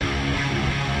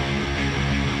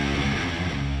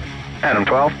Adam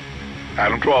 12.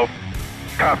 Adam 12.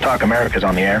 Cop Talk America's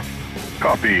on the air.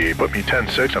 Copy. Put me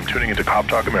 10-6. I'm tuning into Cop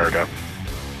Talk America.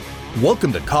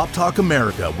 Welcome to Cop Talk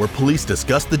America, where police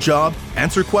discuss the job,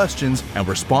 answer questions, and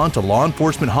respond to law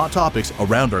enforcement hot topics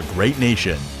around our great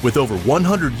nation. With over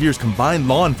 100 years combined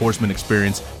law enforcement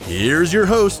experience, here's your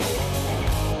host.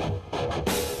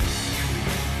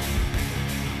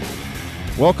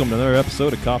 Welcome to another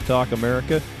episode of Cop Talk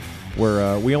America,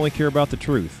 where we only care about the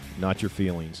truth, not your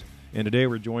feelings. And today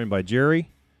we're joined by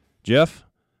Jerry, Jeff,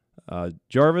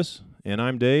 Jarvis, and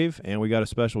I'm Dave, and we got a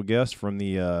special guest from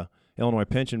the Illinois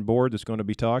Pension Board that's going to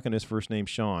be talking. His first name's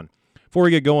Sean. Before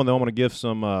we get going, though, I'm going to give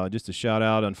some just a shout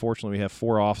out. Unfortunately, we have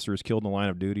 4 officers killed in the line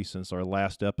of duty since our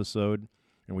last episode,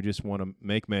 and we just want to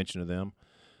make mention of them.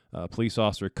 Police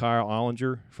Officer Kyle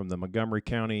Ollinger from the Montgomery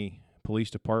County Police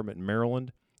Department in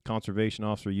Maryland, Conservation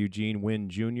Officer Eugene Wynn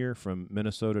Jr. from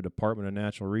Minnesota Department of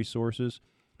Natural Resources,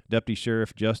 Deputy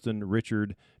Sheriff Justin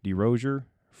Richard DeRozier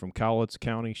from Cowlitz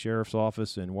County Sheriff's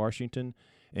Office in Washington,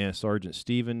 and Sergeant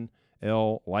Stephen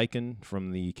L. Lycan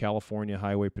from the California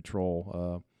Highway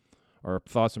Patrol. Our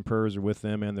thoughts and prayers are with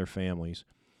them and their families.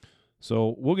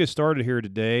 So we'll get started here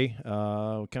today. We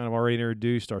kind of already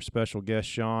introduced our special guest,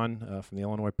 Sean, from the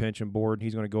Illinois Pension Board.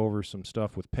 He's going to go over some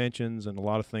stuff with pensions and a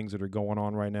lot of things that are going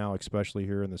on right now, especially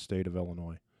here in the state of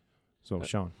Illinois. So,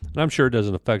 Sean. And I'm sure it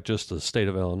doesn't affect just the state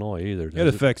of Illinois either. It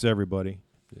affects everybody.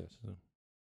 Yes.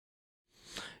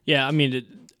 Yeah, I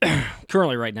mean,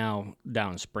 currently right now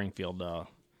down in Springfield,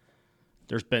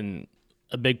 there's been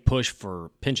a big push for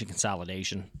pension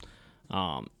consolidation,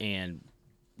 and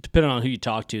depending on who you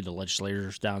talk to, the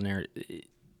legislators down there,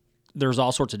 there's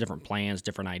all sorts of different plans,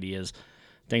 different ideas,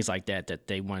 things like that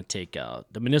they want to take.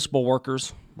 The municipal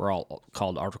workers, we're all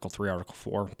called Article 3, Article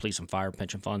 4, police and fire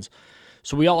pension funds.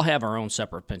 So we all have our own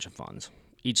separate pension funds.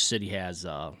 Each city has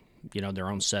their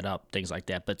own setup, things like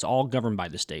that, but it's all governed by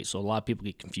the state. So a lot of people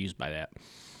get confused by that.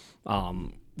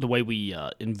 The way we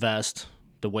invest,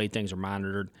 the way things are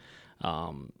monitored,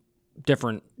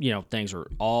 different, things are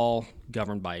all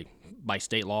governed by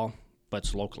state law, but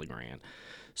it's locally ran.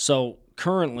 So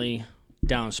currently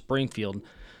down in Springfield,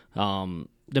 the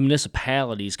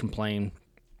municipalities complain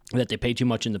that they pay too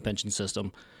much in the pension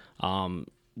system.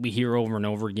 We hear over and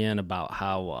over again about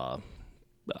how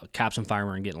cops and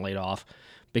firemen are getting laid off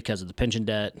because of the pension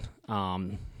debt,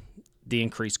 the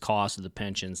increased cost of the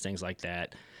pensions, things like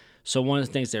that. So one of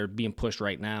the things that are being pushed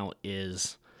right now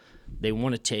is they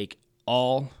want to take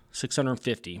all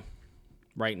 650,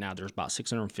 right now there's about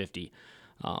 650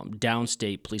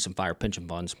 downstate police and fire pension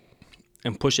funds,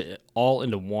 and push it all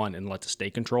into one and let the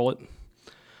state control it,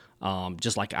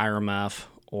 just like IRMF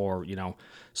or,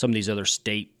 some of these other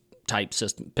state-type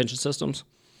pension systems.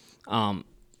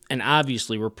 And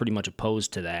obviously we're pretty much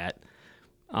opposed to that.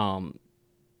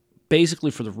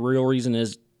 Basically for the real reason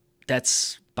is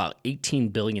that's about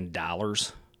 $18 billion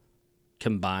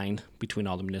combined between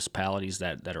all the municipalities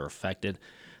that are affected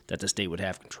that the state would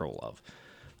have control of.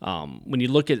 When you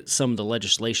look at some of the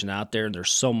legislation out there,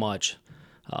 there's so much.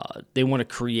 They want to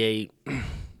create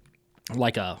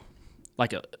like an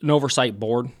oversight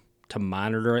board to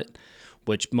monitor it,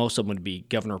 which most of them would be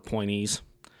governor appointees.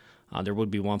 There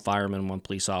would be one fireman, one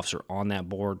police officer on that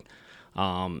board.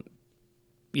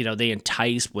 They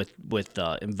entice with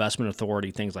investment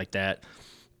authority, things like that.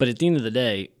 But at the end of the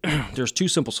day, there's 2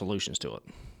 simple solutions to it.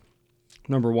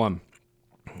 Number one,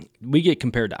 we get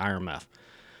compared to IRMF,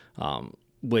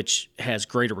 which has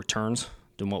greater returns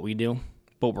than what we do,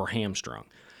 but we're hamstrung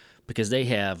because they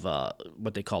have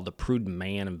what they call the Prudent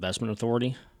Man Investment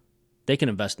Authority. They can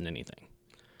invest in anything,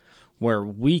 where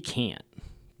we can't.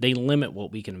 They limit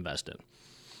what we can invest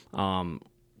in.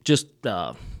 Just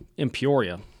in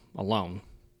Peoria alone,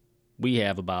 we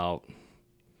have about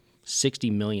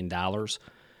 $60 million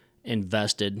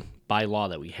invested by law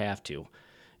that we have to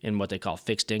in what they call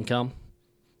fixed income,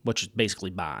 which is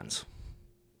basically bonds.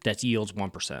 That yields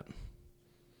 1%.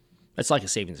 That's like a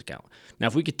savings account. Now,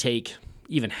 if we could take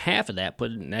even half of that, put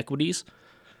it in equities,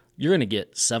 you're going to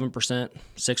get 7%,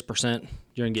 6%.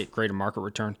 You're going to get greater market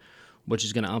return, which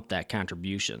is going to up that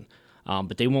contribution.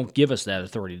 But they won't give us that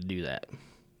authority to do that,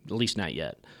 at least not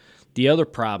yet. The other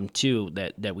problem, too,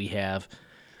 that we have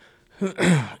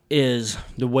is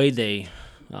the way they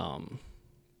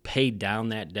pay down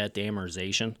that debt, the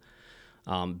amortization.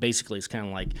 Basically, it's kind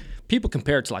of like people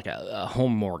compare it to like a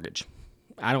home mortgage.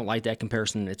 I don't like that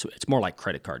comparison. It's more like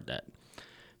credit card debt.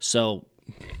 So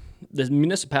the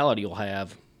municipality will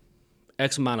have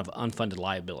X amount of unfunded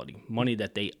liability, money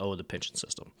that they owe the pension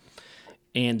system.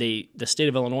 And the state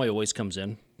of Illinois always comes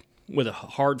in with a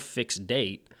hard fixed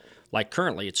date. Like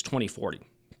currently, it's 2040.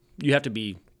 You have to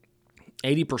be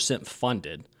 80%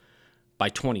 funded by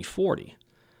 2040.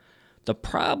 The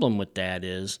problem with that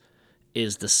is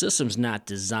the system's not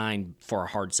designed for a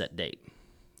hard set date.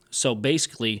 So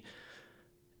basically,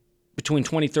 between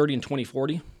 2030 and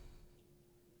 2040,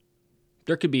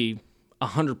 there could be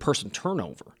 100-person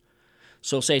turnover.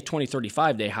 So say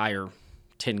 2035, they hire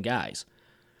 10 guys.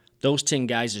 Those 10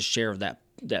 guys' share of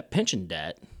that pension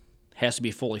debt has to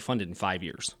be fully funded in 5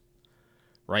 years,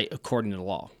 right, according to the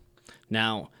law.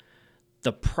 Now,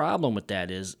 the problem with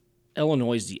that is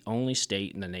Illinois is the only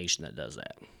state in the nation that does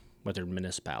that with their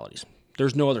municipalities.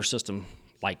 There's no other system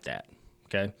like that,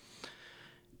 okay?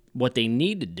 What they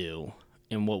need to do,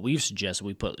 and what we've suggested,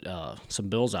 we put some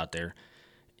bills out there,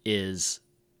 is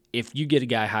if you get a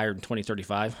guy hired in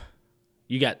 2035,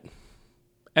 you got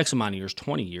X amount of years,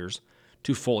 20 years,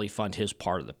 to fully fund his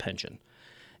part of the pension.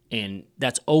 And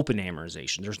that's open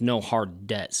amortization. There's no hard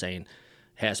debt saying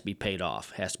has to be paid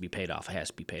off, has to be paid off, has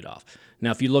to be paid off.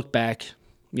 Now, if you look back,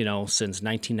 since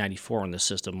 1994 when the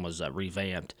system was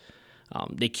revamped,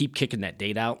 they keep kicking that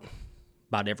date out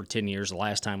about every 10 years. The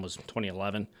last time was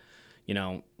 2011.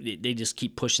 They just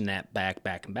keep pushing that back,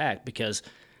 because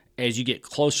as you get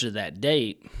closer to that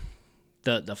date,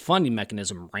 the funding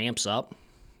mechanism ramps up.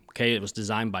 Okay, it was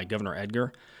designed by Governor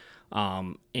Edgar,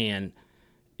 and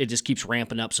it just keeps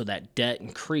ramping up so that debt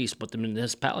increase, but the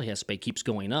municipality has to pay keeps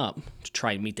going up to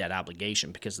try and meet that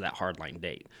obligation because of that hardline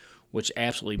date, which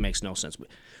absolutely makes no sense.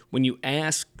 When you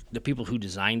ask the people who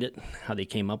designed it how they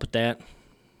came up with that,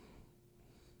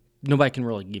 nobody can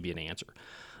really give you an answer.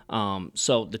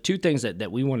 So the two things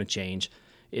that we want to change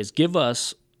is give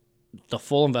us the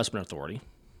full investment authority,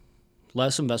 let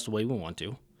us invest the way we want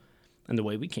to and the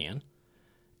way we can,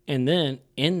 and then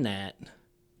in that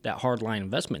hardline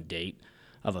investment date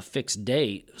of a fixed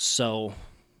date, so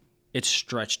it's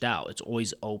stretched out. It's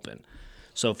always open.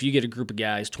 So if you get a group of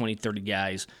guys, 20, 30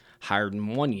 guys hired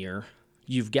in 1 year,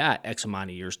 you've got X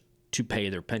amount of years to pay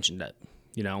their pension debt.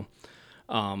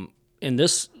 In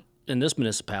this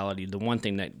municipality, the one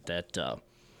thing that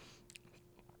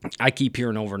I keep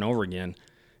hearing over and over again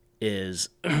is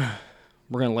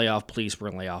we're going to lay off police, we're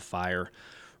going to lay off fire,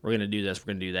 we're going to do this,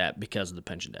 we're going to do that because of the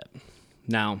pension debt.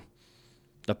 Now,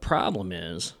 the problem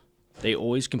is they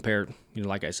always compare,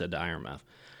 like I said, to IRMF.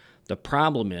 The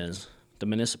problem is the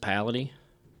municipality,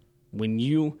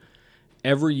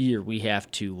 every year we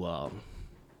have to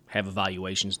have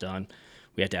evaluations done,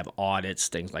 we have to have audits,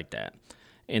 things like that.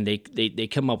 And they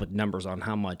come up with numbers on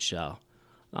how much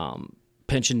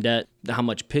pension debt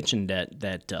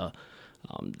that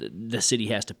the city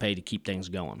has to pay to keep things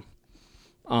going.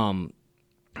 And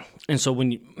so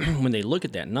when they look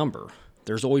at that number,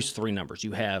 there's always three numbers.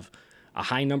 You have a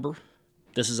high number,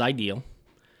 this is ideal.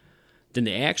 Then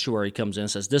the actuary comes in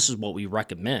and says, this is what we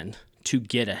recommend to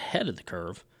get ahead of the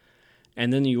curve.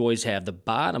 And then you always have the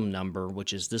bottom number,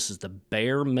 which is this is the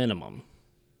bare minimum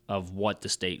of what the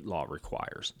state law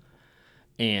requires.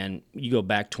 And you go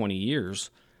back 20 years,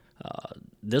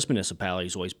 this municipality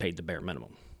has always paid the bare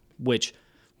minimum, which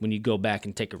when you go back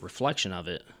and take a reflection of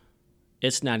it,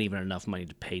 it's not even enough money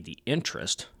to pay the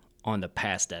interest on the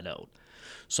past debt owed.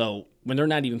 So when they're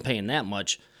not even paying that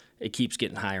much, it keeps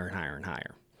getting higher and higher and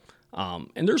higher.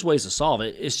 And there's ways to solve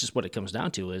it. It's just what it comes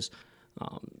down to is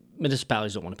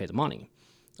municipalities don't want to pay the money.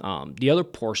 The other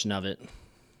portion of it,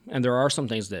 and there are some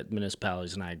things that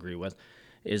municipalities and I agree with,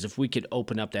 is if we could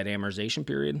open up that amortization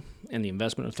period and the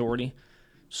investment authority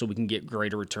so we can get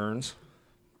greater returns,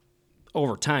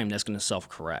 over time that's going to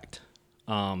self-correct.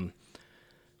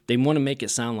 They want to make it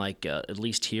sound like, at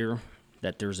least here,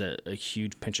 that there's a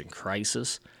huge pension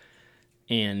crisis.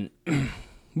 And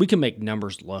we can make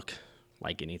numbers look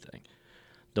like anything.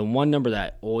 The one number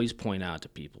that I always point out to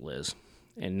people is,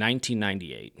 in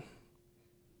 1998,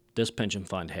 this pension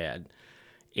fund had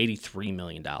 $83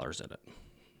 million in it.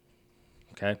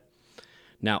 Okay?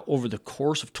 Now, over the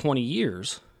course of 20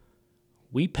 years,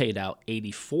 we paid out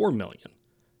 $84 million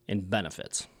in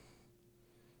benefits.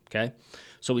 Okay?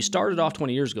 So we started off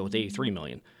 20 years ago with $83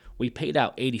 million. We paid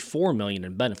out $84 million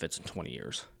in benefits in 20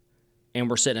 years. And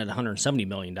we're sitting at $170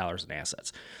 million in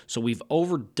assets. So we've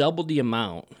over doubled the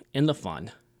amount in the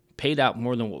fund, paid out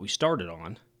more than what we started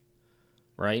on,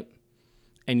 right?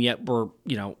 And yet we're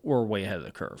way ahead of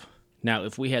the curve. Now,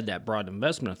 if we had that broad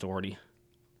investment authority,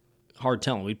 hard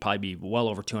telling, we'd probably be well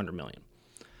over $200 million.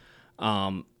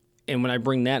 And when I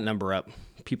bring that number up,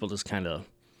 people just kind of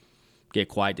get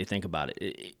quiet. They think about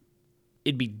it.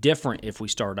 It'd be different if we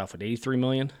started off with $83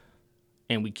 million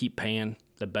and we keep paying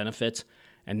the benefits,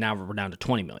 and now we're down to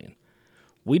 $20 million.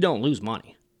 We don't lose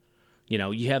money.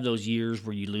 You have those years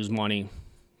where you lose money,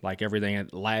 like everything.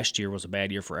 Last year was a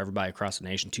bad year for everybody across the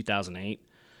nation, 2008.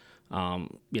 When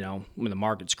the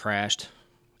markets crashed,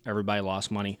 Everybody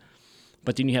lost money.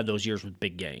 But then you have those years with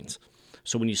big gains.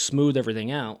 So when you smooth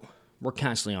everything out, we're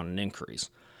constantly on an increase.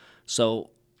 So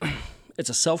it's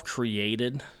a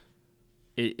self-created,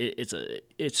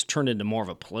 it's turned into more of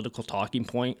a political talking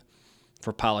point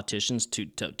for politicians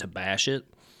to bash it.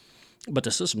 But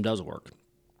the system does work.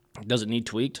 Does it need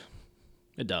tweaked?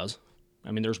 It does.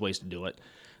 I mean, there's ways to do it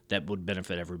that would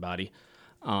benefit everybody.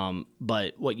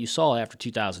 But what you saw after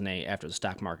 2008, after the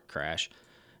stock market crash,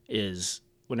 is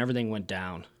when everything went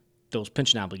down, those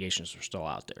pension obligations were still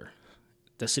out there.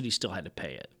 The city still had to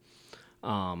pay it.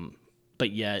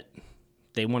 But yet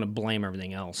they want to blame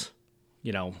everything else.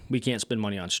 You know, we can't spend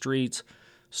money on streets,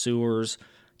 sewers,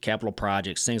 capital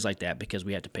projects, things like that because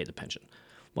we had to pay the pension.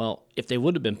 Well, if they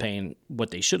would have been paying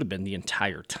what they should have been the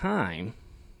entire time,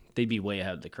 they'd be way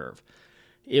ahead of the curve.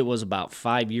 It was about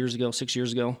 6 years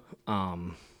ago,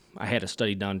 I had a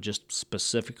study done just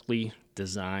specifically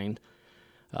designed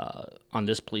on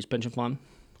this police pension fund.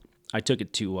 I took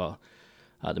it to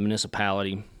the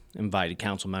municipality, invited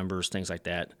council members, things like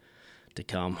that, to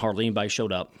come. Hardly anybody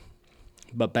showed up.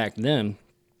 But back then,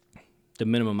 the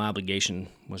minimum obligation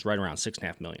was right around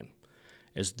 $6.5 million.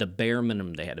 Is the bare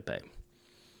minimum they had to pay.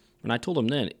 And I told them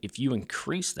then, if you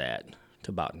increase that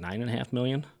to about $9.5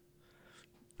 million,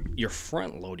 you're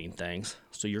front loading things,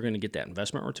 so you're going to get that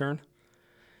investment return,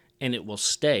 and it will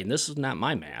stay. And this is not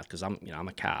my math because I'm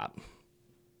a cop.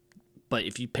 But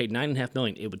if you paid $9.5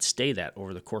 million, it would stay that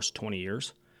over the course of 20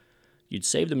 years. You'd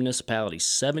save the municipality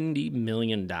 $70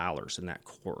 million in that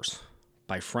course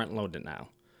by front loading it now,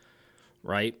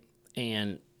 right?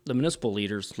 And the municipal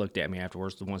leaders looked at me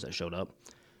afterwards, the ones that showed up.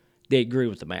 They agree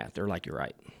with the math. They're like, you're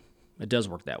right. It does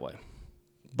work that way.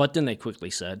 But then they quickly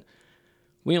said,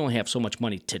 we only have so much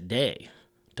money today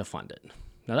to fund it.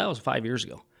 Now, that was 5 years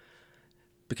ago.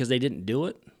 Because they didn't do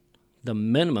it, the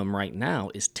minimum right now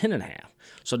is 10.5.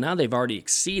 So now they've already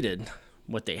exceeded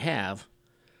what they have.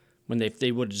 When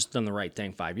they would have just done the right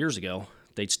thing 5 years ago,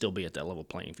 they'd still be at that level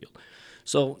playing field.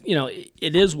 So,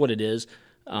 it is what it is.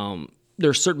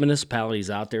 There's certain municipalities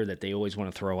out there that they always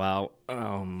want to throw out.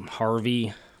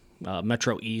 Harvey,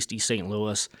 Metro East, East St.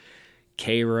 Louis,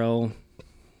 Cairo,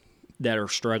 that are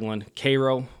struggling.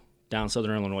 Cairo, down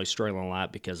Southern Illinois, struggling a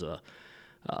lot because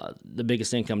the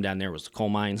biggest income down there was the coal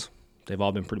mines. They've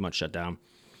all been pretty much shut down.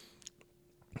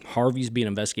 Harvey's being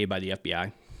investigated by the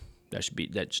FBI.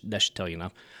 That should tell you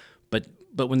enough.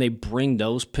 But when they bring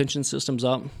those pension systems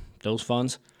up, those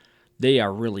funds, they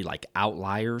are really like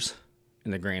outliers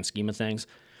in the grand scheme of things.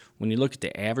 When you look at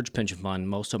the average pension fund,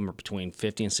 most of them are between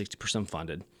 50 and 60%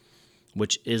 funded,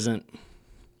 which isn't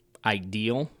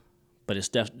ideal, but it's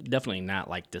definitely not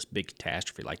like this big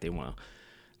catastrophe like they want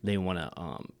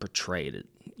to portray it.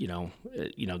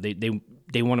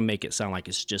 They want to make it sound like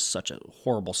it's just such a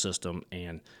horrible system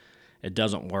and it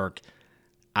doesn't work.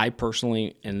 I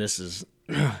personally, and this is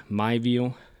my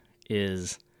view,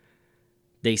 is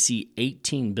they see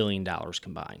 $18 billion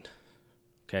combined.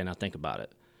 Okay, now think about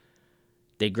it.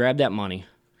 They grab that money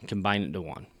and combine it into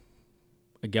one.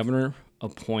 A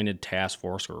governor-appointed task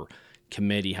force or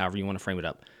committee, however you want to frame it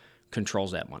up,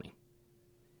 controls that money.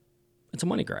 It's a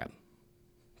money grab.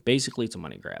 Basically, it's a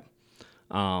money grab.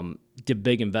 The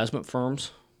big investment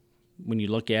firms, when you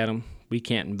look at them, we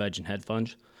can't invest in hedge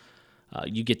funds.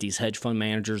 You get these hedge fund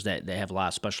managers that they have a lot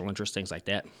of special interest, things like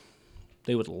that.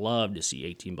 They would love to see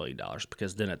 $18 billion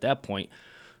because then at that point,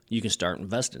 you can start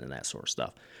investing in that sort of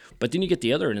stuff. But then you get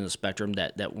the other end of the spectrum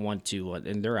that want to,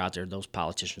 and they're out there, those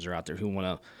politicians are out there who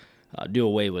want to do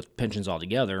away with pensions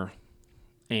altogether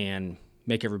and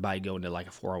make everybody go into like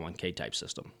a 401k type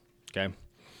system, okay?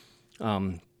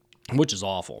 Which is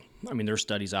awful. I mean, there's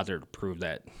studies out there to prove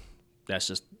that that's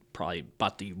just probably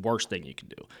about the worst thing you can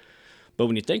do. But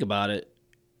when you think about it,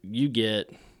 you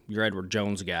get your Edward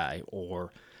Jones guy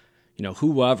or,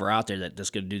 whoever out there that's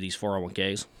going to do these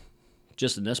 401ks,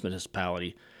 just in this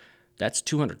municipality, that's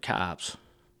 200 cops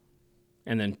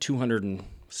and then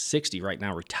 260 right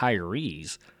now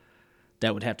retirees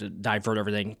that would have to divert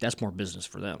everything. That's more business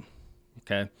for them,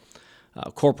 okay?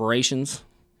 Corporations,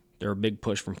 they're a big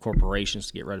push from corporations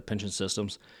to get rid of pension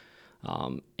systems.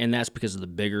 And that's because of the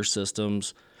bigger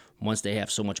systems. Once they have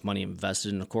so much money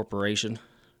invested in a corporation,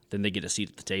 then they get a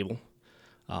seat at the table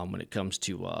when it comes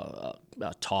to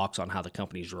talks on how the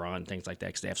companies run, things like that,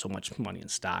 because they have so much money in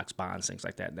stocks, bonds, things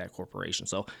like that in that corporation.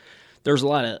 So there's a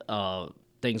lot of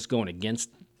things going against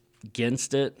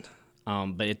it.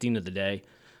 But at the end of the day,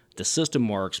 the system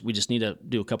works. We just need to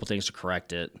do a couple things to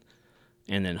correct it.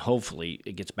 And then hopefully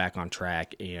it gets back on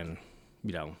track and,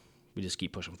 we just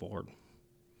keep pushing forward.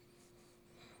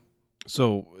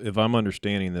 So if I'm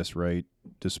understanding this right,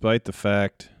 despite the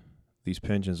fact these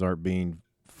pensions aren't being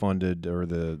funded or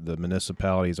the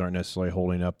municipalities aren't necessarily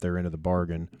holding up their end of the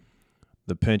bargain,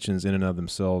 the pensions in and of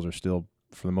themselves are still,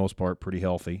 for the most part, pretty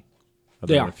healthy.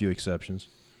 Other than a few exceptions.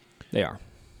 They are.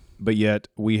 But yet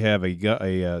we have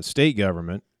a state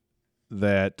government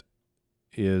that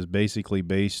is basically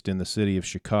based in the city of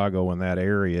Chicago in that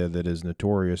area that is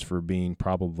notorious for being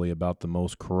probably about the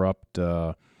most corrupt,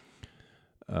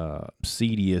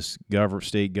 seediest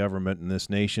state government in this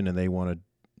nation, and they want to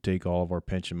take all of our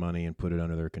pension money and put it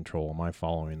under their control. Am I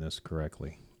following this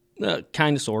correctly?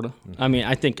 Kind of, sort of. Mm-hmm. I mean,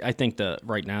 I think that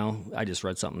right now, I just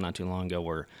read something not too long ago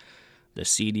where the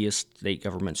seediest state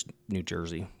government's New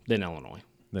Jersey, then Illinois.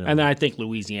 And then I think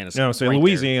Louisiana's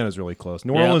Louisiana's really close.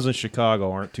 New Orleans and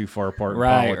Chicago aren't too far apart in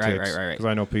politics. Right. Because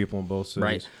I know people in both cities.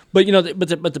 Right. But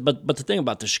the thing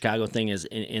about the Chicago thing is,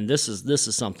 and this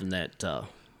is something that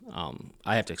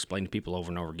I have to explain to people over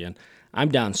and over again. I'm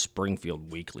down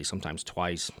Springfield weekly, sometimes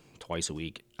twice a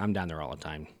week. I'm down there all the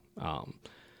time.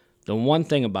 The one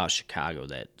thing about Chicago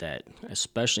that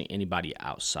especially anybody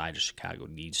outside of Chicago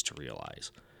needs to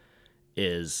realize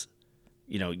is,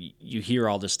 you hear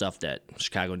all this stuff that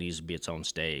Chicago needs to be its own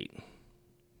state.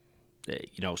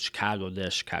 Chicago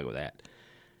this, Chicago that.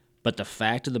 But the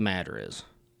fact of the matter is,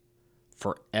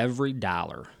 for every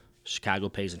 $1 Chicago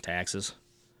pays in taxes,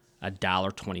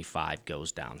 $1.25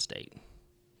 goes downstate.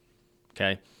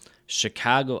 Okay?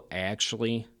 Chicago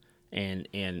actually, and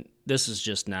this is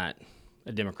just not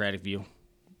a Democratic view,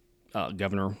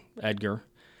 Governor Edgar,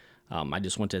 I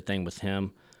just went to a thing with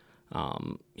him.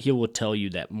 He will tell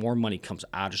you that more money comes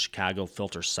out of Chicago,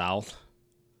 filters south,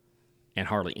 and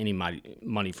hardly any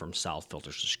money from south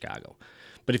filters to Chicago.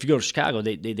 But if you go to Chicago,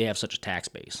 they have such a tax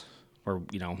base, or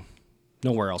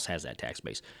nowhere else has that tax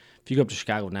base. If you go up to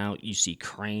Chicago now, you see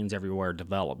cranes everywhere,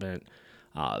 development.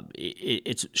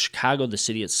 It's Chicago, the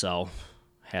city itself,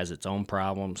 has its own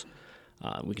problems.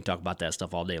 We can talk about that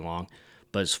stuff all day long.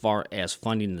 But as far as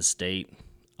funding the state,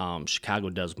 Chicago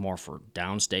does more for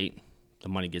downstate. The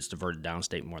money gets diverted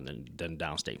downstate more than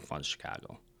downstate funds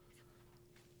Chicago.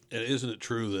 And isn't it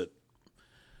true that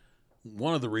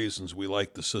one of the reasons we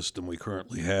like the system we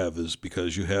currently have is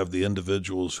because you have the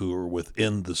individuals who are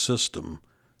within the system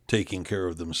taking care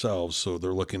of themselves, so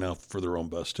they're looking out for their own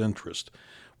best interest.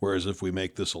 Whereas if we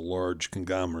make this a large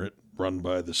conglomerate run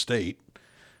by the state,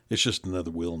 it's just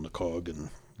another wheel in the cog, and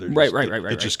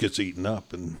it just gets eaten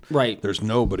up. And there's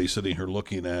nobody sitting here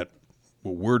looking at,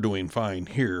 well, we're doing fine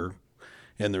here,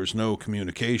 and there's no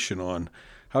communication on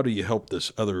how do you help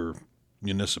this other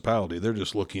municipality. They're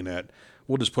just looking at,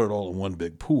 we'll just put it all in one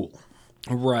big pool.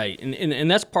 Right,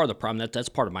 and that's part of the problem. That's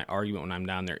part of my argument when I'm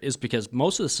down there, is because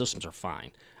most of the systems are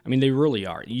fine. I mean, they really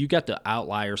are. You got the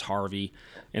outliers, Harvey,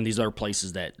 and these other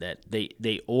places that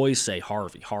they always say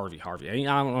Harvey. I mean,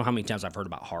 I don't know how many times I've heard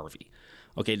about Harvey.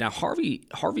 Okay, now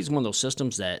Harvey's one of those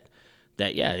systems that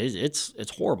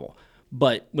it's horrible.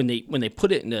 But when they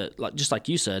put it into, just like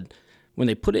you said, when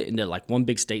they put it into like one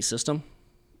big state system,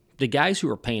 the guys who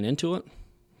are paying into it,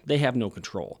 they have no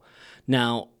control.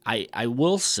 Now, I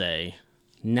will say,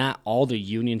 not all the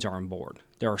unions are on board.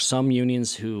 There are some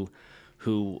unions who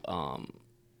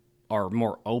are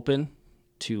more open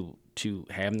to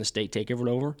having the state take it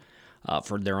over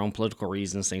for their own political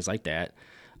reasons, things like that.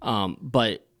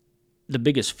 But the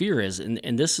biggest fear is,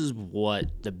 and this is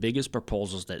what the biggest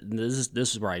proposals that this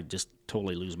is where I just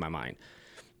totally lose my mind,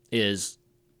 is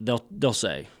they'll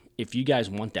say, if you guys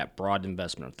want that broad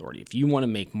investment authority, if you want to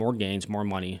make more gains, more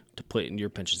money to put into your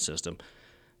pension system,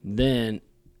 then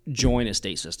join a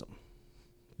state system,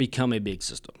 become a big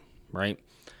system, right?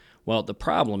 Well, the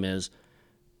problem is,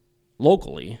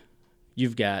 locally,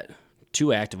 you've got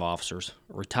 2 active officers,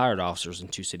 retired officers,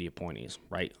 and 2 city appointees,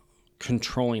 right,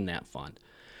 controlling that fund.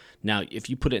 Now, if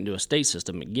you put it into a state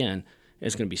system, again,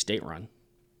 it's going to be state-run.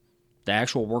 The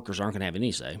actual workers aren't going to have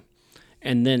any say.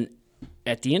 And then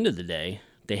at the end of the day,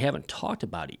 they haven't talked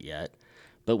about it yet,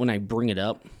 but when I bring it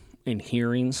up in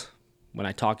hearings, when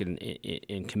I talk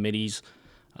in committees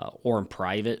or in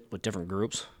private with different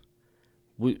groups,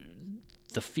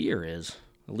 the fear is,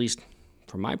 at least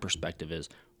from my perspective, is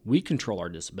we control our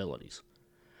disabilities.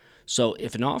 So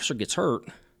if an officer gets hurt,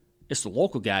 it's the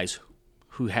local guys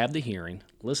who have the hearing,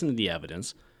 listen to the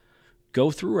evidence,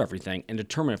 go through everything, and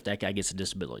determine if that guy gets a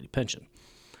disability pension.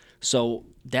 So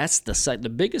that's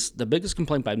the biggest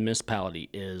complaint by the municipality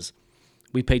is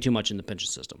we pay too much in the pension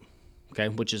system, okay,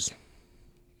 which is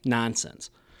nonsense.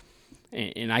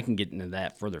 And I can get into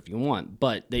that further if you want,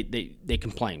 but they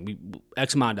complain.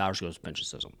 X amount of dollars goes to the pension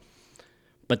system.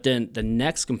 But then the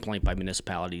next complaint by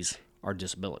municipalities are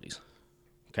disabilities,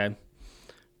 okay?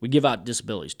 We give out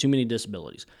disabilities, too many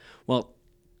disabilities. Well,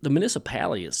 the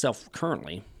municipality itself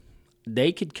currently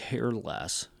they could care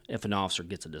less if an officer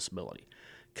gets a disability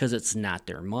because it's not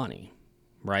their money,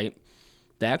 right?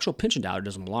 The actual pension dollar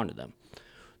doesn't belong to them.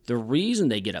 The reason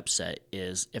they get upset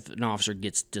is if an officer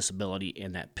gets disability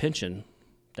and that pension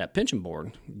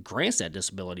board grants that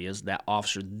disability, is that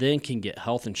officer then can get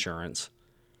health insurance,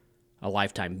 a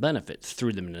lifetime benefit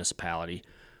through the municipality,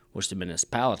 which the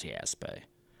municipality has to pay.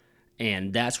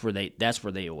 And that's where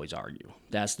they always argue.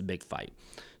 That's the big fight.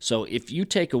 So if you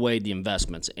take away the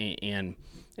investments and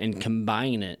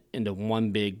combine it into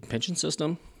one big pension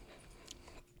system,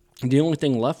 the only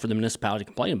thing left for the municipality to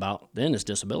complain about then is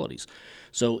disabilities.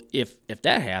 So if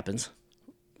that happens,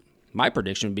 my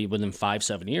prediction would be within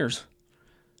 5-7 years,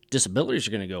 disabilities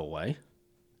are going to go away.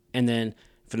 And then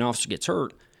if an officer gets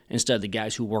hurt, instead of the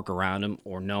guys who work around him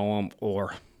or know him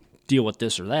or deal with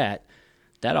this or that,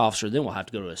 that officer then will have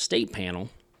to go to a state panel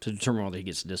to determine whether he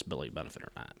gets a disability benefit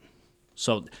or not.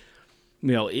 So,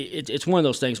 it's one of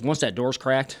those things. Once that door's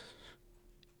cracked,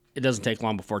 it doesn't take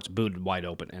long before it's booted wide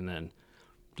open, and then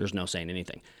there's no saying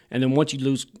anything. And then once you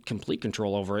lose complete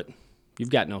control over it, you've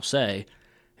got no say.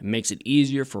 It makes it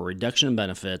easier for reduction in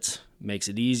benefits, makes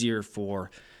it easier for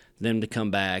them to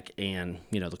come back and,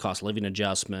 the cost of living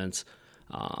adjustments.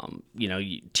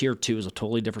 Tier 2 is a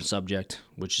totally different subject,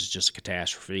 which is just a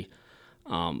catastrophe.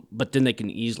 But then they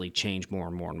can easily change more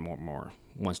and more and more and more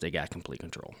once they got complete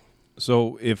control.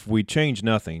 So if we change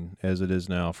nothing, as it is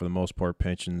now, for the most part,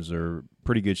 pensions are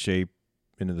pretty good shape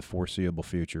into the foreseeable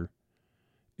future.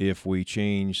 If we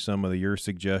change some of your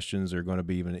suggestions, they're going to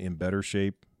be even in better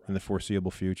shape in the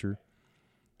foreseeable future.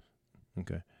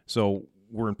 Okay. So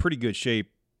we're in pretty good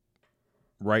shape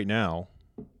right now.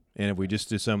 And if we just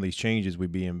did some of these changes,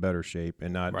 we'd be in better shape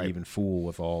and not even fool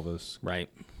with all this. Right.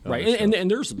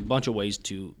 And there's a bunch of ways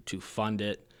to fund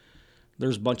it.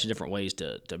 There's a bunch of different ways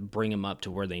to bring them up to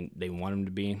where they want them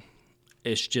to be.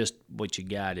 It's just what you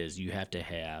got is you have to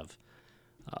have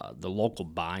the local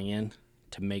buy-in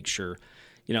to make sure.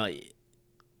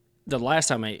 The last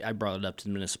time I brought it up to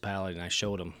the municipality and I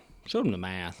showed them the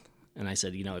math, and I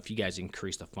said, if you guys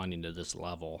increase the funding to this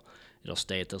level, it'll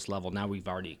stay at this level. Now we've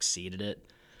already exceeded it.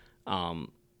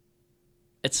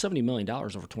 It's $70 million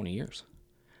over 20 years.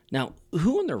 Now,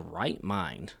 who in their right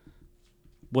mind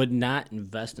would not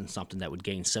invest in something that would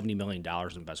gain $70 million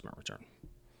investment return,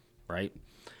 right?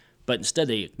 But instead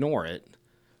they ignore it.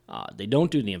 They don't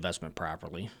do the investment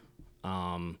properly.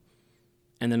 And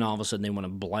then all of a sudden they want to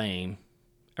blame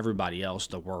everybody else,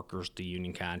 the workers, the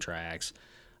union contracts,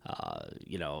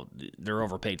 they're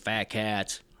overpaid fat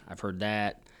cats. I've heard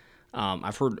that.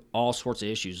 I've heard all sorts of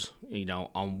issues,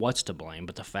 on what's to blame,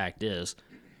 but the fact is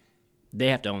they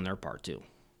have to own their part too,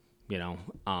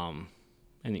 and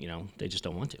they just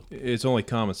don't want to. It's only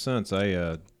common sense.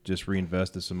 I just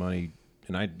reinvested some money,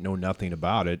 and I know nothing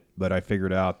about it, but I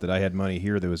figured out that I had money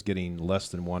here that was getting less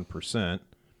than 1%.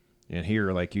 And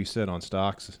here, like you said, on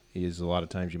stocks, is a lot of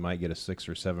times you might get a 6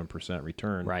 or 7%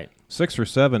 return. Right. 6 or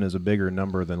 7 is a bigger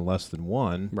number than less than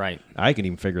 1. Right. I can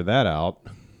even figure that out.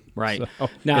 Right. So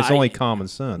now, it's only common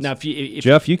sense. Now, if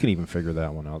Jeff, you can even figure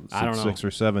that one out. I don't know. 6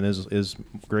 or 7 is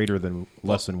greater than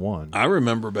less than 1. I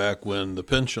remember back when the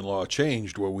pension law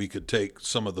changed where we could take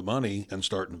some of the money and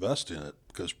start investing it,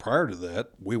 because prior to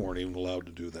that, we weren't even allowed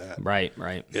to do that. Right.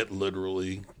 It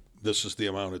literally, this is the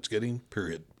amount it's getting,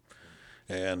 period.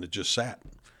 And it just sat.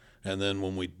 And then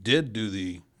when we did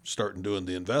start doing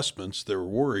the investments, their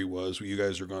worry was, well, you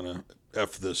guys are going to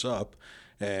F this up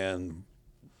and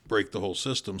break the whole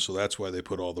system, so that's why they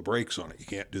put all the brakes on it. You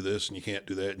can't do this, and you can't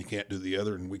do that, and you can't do the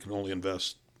other, and we can only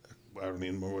invest, I don't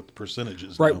even know what the percentage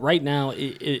is. Right, now. right now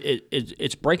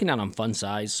it's breaking down on fund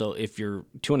size. So if you're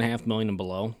 $2.5 million and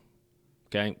below,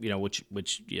 okay, which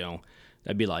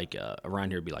that'd be like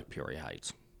around here would be like Peoria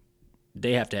Heights.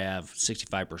 They have to have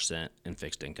 65% in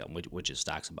fixed income, which is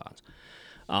stocks and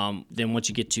bonds. Then once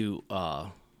you get to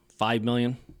 $5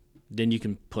 million, then you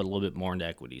can put a little bit more into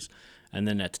equities. And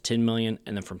then that's $10 million.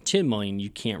 And then from $10 million, you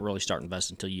can't really start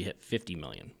investing until you hit $50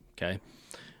 million, okay?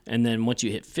 And then once you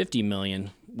hit $50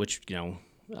 million, which,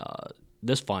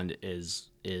 this fund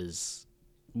is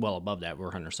well above that. We're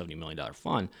a $170 million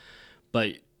fund.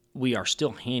 But we are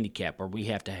still handicapped where we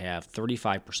have to have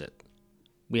 35%.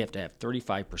 We have to have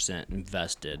 35%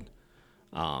 invested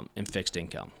in fixed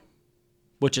income,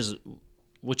 which is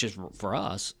for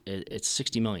us, it's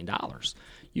 $60 million.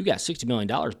 You got $60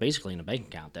 million basically in a bank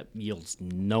account that yields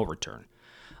no return.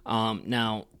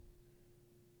 Now,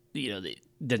 the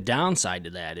downside to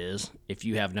that is if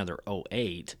you have another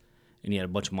 08 and you had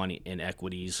a bunch of money in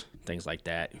equities, things like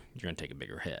that, you're going to take a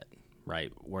bigger hit,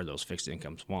 right, where those fixed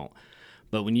incomes won't.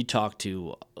 But when you talk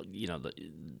to,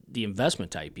 the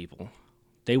investment type people,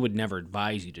 They would never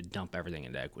advise you to dump everything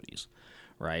into equities,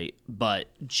 right? But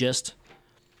just,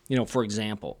 for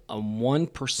example, a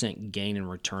 1% gain in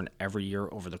return every year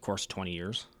over the course of 20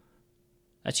 years,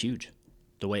 that's huge.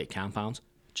 The way it compounds,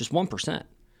 just 1%.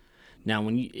 Now,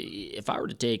 if I were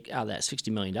to take out of that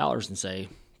 $60 million and say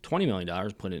 $20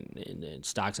 million, put it in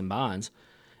stocks and bonds,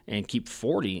 and keep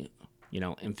 40,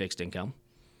 in fixed income,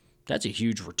 that's a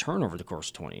huge return over the course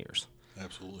of 20 years.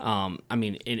 Absolutely.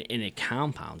 And it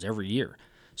compounds every year.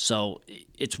 So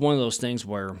it's one of those things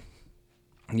where,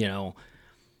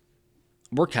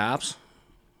 we're cops,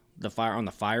 on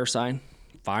the fire side,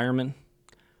 firemen.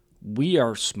 We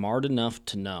are smart enough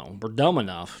to know. We're dumb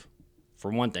enough. For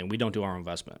one thing, we don't do our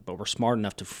investment, but we're smart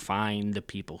enough to find the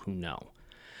people who know.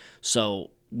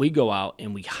 So we go out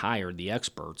and we hire the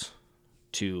experts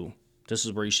this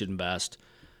is where you should invest,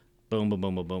 boom, boom,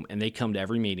 boom, boom, boom. And they come to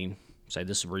every meeting, say,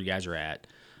 this is where you guys are at.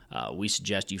 We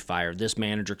suggest you fire this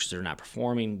manager because they're not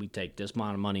performing. We take this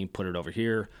amount of money, put it over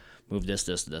here, move this,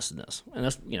 this, this, and this.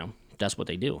 And that's what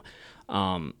they do.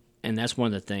 And that's one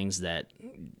of the things that,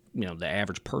 the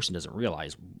average person doesn't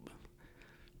realize.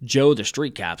 Joe the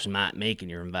street cop's not making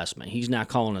your investment. He's not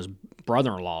calling his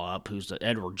brother-in-law up, who's the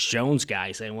Edward Jones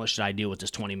guy, saying, what should I do with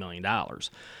this $20 million?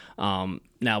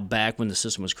 Now, back when the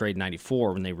system was created in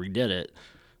 94, when they redid it,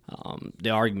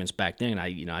 the arguments back then,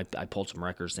 I pulled some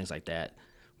records, things like that,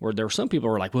 where there were some people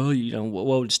who were like, well, what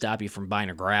would stop you from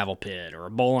buying a gravel pit or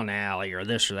a bowling alley or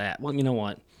this or that? Well, you know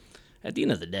what? At the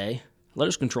end of the day, let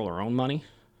us control our own money.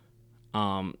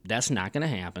 That's not going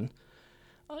to happen.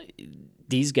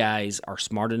 These guys are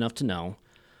smart enough to know.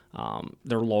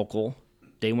 They're local.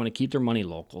 They want to keep their money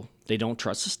local. They don't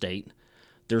trust the state.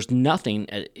 There's nothing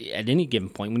at any given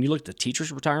point. When you look at the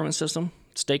teachers' retirement system,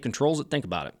 state controls it. Think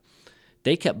about it.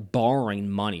 They kept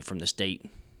borrowing money from the state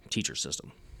teacher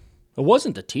system. It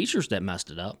wasn't the teachers that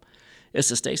messed it up. It's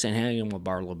the state saying, hey, I'm going to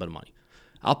borrow a little bit of money.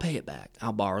 I'll pay it back.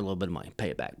 I'll borrow a little bit of money.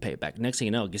 Pay it back. Pay it back. Next thing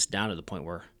you know, it gets down to the point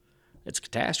where it's a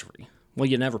catastrophe. Well,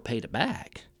 you never paid it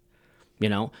back.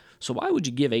 So why would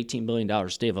you give $18 billion to the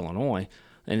state of Illinois?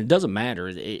 And it doesn't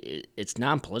matter. It's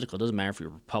non-political. It doesn't matter if you're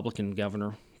a Republican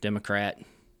governor, Democrat.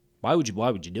 Why would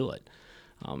you do it?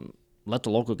 Let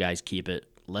the local guys keep it.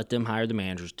 Let them hire the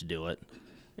managers to do it,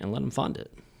 and let them fund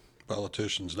it.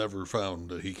 Politicians never found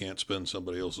that he can't spend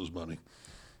somebody else's money.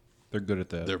 They're good at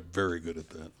that. They're very good at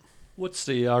that. What's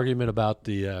the argument about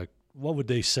what would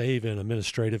they save in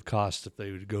administrative costs if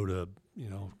they would go to,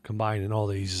 combining all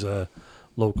these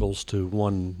locals to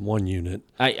one unit?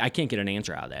 I can't get an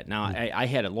answer out of that. Now, I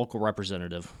had a local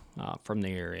representative from the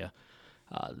area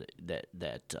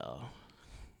that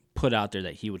put out there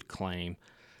that he would claim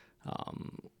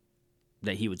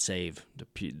that he would save the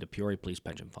Peoria Police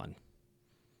Pension Fund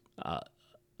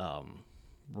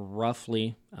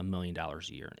roughly $1 million a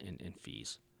year in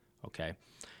fees. Okay,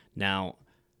 now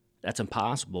that's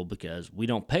impossible because we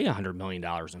don't pay $100 million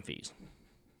in fees.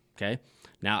 Okay,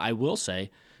 now I will say,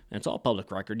 and it's all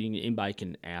public record, anybody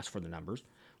can ask for the numbers,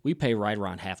 we pay right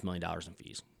around $500,000 in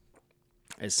fees.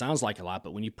 It sounds like a lot,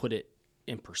 but when you put it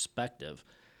in perspective,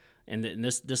 and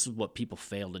this is what people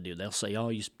fail to do. They'll say, oh,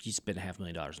 you spent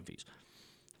 $500,000 in fees.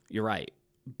 You're right,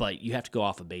 but you have to go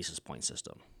off a basis point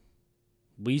system.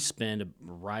 We spend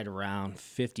right around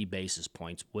 50 basis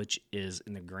points, which is,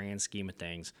 in the grand scheme of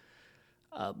things,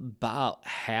 about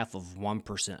half of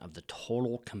 1% of the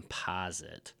total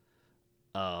composite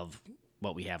of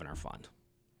what we have in our fund,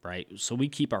 right? So we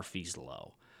keep our fees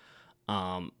low.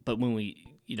 But when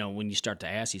when you start to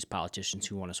ask these politicians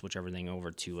who want to switch everything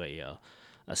over to a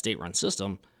state-run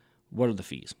system, what are the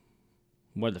fees?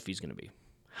 What are the fees going to be?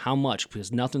 How much?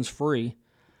 Because nothing's free.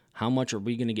 How much are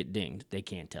we going to get dinged? They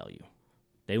can't tell you.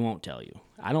 They won't tell you.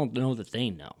 I don't know that they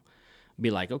know.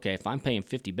 Be like, okay, if I'm paying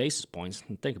 50 basis points,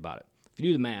 think about it. If you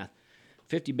do the math,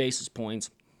 50 basis points,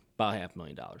 about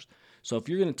 $500,000. So if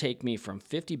you're going to take me from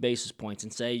 50 basis points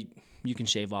and say you can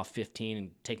shave off 15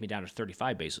 and take me down to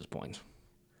 35 basis points,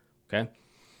 okay?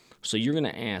 So you're going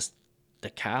to ask the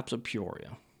cops of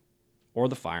Peoria or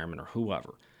the firemen or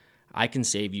whoever, I can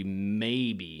save you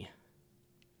maybe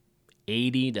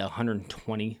 $80,000 to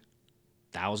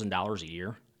 $120,000 a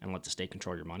year and let the state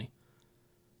control your money.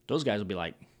 Those guys will be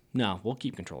like, no, we'll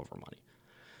keep control of our money,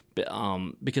 but,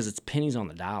 because it's pennies on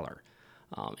the dollar.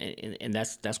 And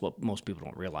that's what most people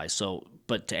don't realize. So,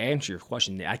 but to answer your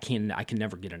question, I can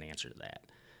never get an answer to that.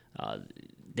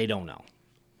 They don't know.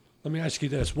 Let me ask you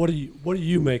this: what do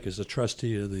you make as a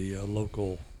trustee of the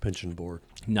local pension board?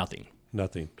 Nothing.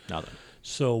 Nothing.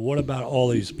 So what about all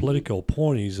these political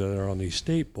appointees that are on these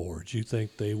state boards? You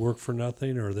think they work for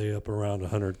nothing, or are they up around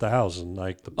 100,000,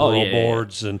 like the parole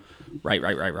boards and Right.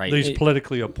 these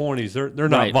politically appointees? They're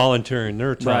not Right. volunteering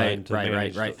their time to Right.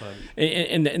 manage the fund.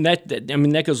 And that I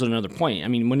mean that goes to another point. I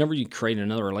mean, whenever you create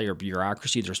another layer of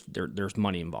bureaucracy, there's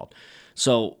money involved.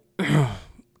 So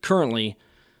currently,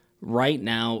 right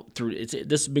now, this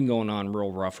has been going on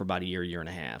real rough for about a year and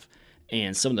a half,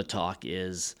 and some of the talk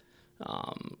is,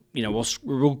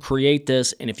 we'll create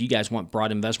this, and if you guys want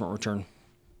broad investment return,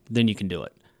 then you can do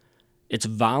it. It's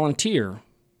volunteer.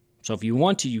 So if you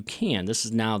want to, you can. This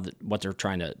is now what they're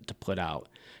trying to put out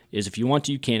is if you want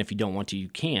to, you can. If you don't want to, you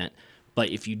can't. But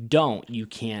if you don't, you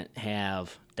can't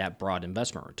have that broad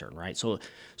investment return, right? So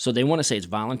they want to say it's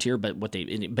volunteer, but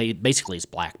basically it's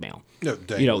blackmail.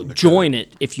 Join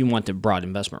it if you want the broad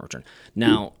investment return.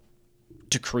 Now,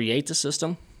 to create the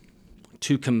system,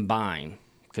 to combine,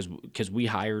 because we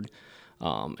hired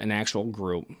an actual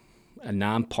group, a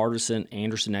nonpartisan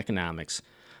Anderson Economics.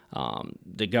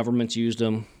 The government's used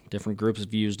them. Different groups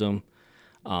have used them,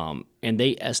 and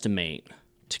they estimate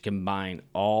to combine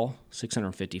all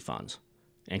 650 funds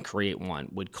and create one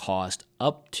would cost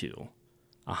up to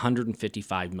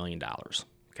 $155 million.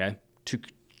 Okay,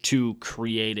 to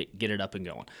create it, get it up and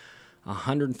going,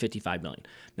 $155 million.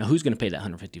 Now, who's going to pay that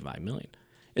 $155 million?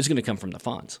 It's going to come from the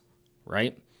funds,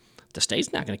 right? The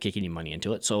state's not going to kick any money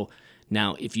into it. So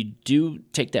now, if you do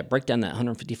take that, break down that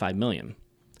 $155 million,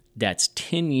 that's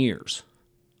 10 years.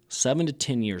 7 to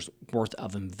 10 years worth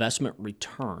of investment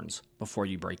returns before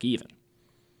you break even,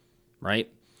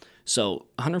 right? So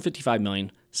 155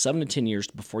 million, 7 to 10 years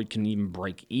before you can even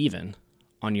break even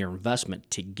on your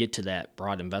investment to get to that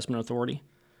broad investment authority,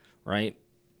 right?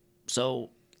 So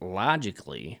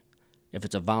logically, if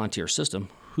it's a volunteer system,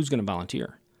 who's going to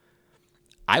volunteer?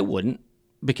 I wouldn't,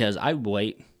 because I'd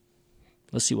wait.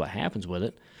 Let's see what happens with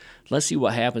it. Let's see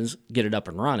what happens, get it up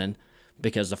and running,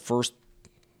 because the first,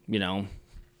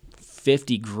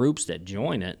 50 groups that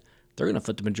join it, they're going to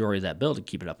foot the majority of that bill to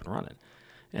keep it up and running.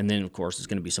 And then, of course, it's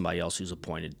going to be somebody else who's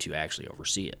appointed to actually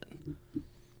oversee it.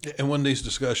 And when these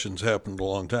discussions happened a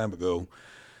long time ago,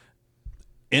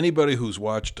 anybody who's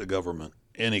watched a government,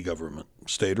 any government,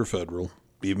 state or federal,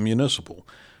 even municipal,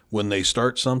 when they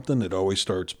start something, it always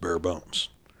starts bare bones.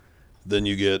 Then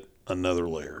you get another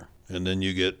layer, and then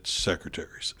you get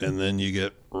secretaries, and then you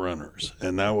get runners.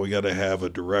 And now we got to have a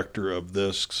director of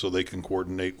this so they can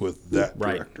coordinate with that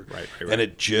director. Right. And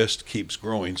it just keeps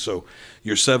growing. So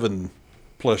your 7+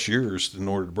 years in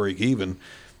order to break even,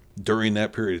 during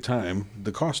that period of time,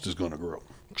 the cost is going to grow.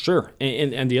 Sure.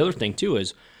 And the other thing, too,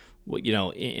 is,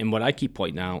 and what I keep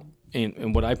pointing out,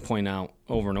 and what I point out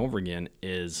over and over again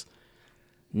is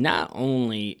not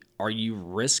only are you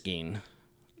risking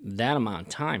that amount of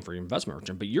time for your investment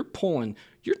return, but you're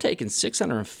taking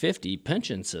 650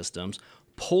 pension systems,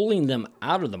 pulling them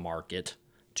out of the market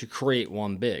to create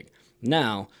one big.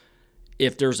 Now,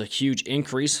 if there's a huge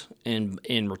increase in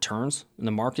returns in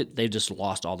the market, they've just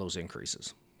lost all those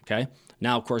increases. Okay.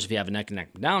 Now, of course, if you have an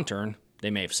economic downturn,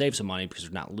 they may have saved some money because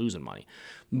they're not losing money.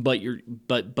 But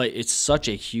it's such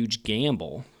a huge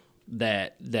gamble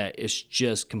that it's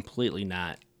just completely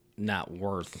not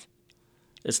worth.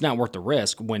 It's not worth the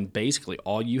risk when basically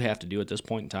all you have to do at this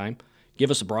point in time,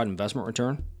 give us a broad investment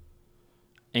return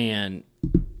and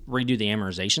redo the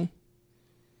amortization.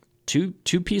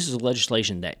 Two pieces of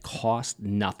legislation that cost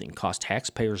nothing, cost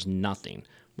taxpayers nothing,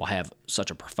 will have such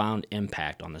a profound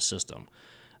impact on the system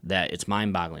that it's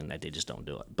mind-boggling that they just don't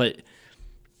do it. But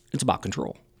it's about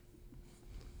control.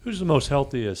 Who's the most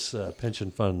healthiest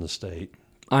pension fund in the state?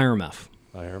 IRMF.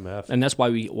 And that's why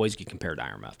we always get compared to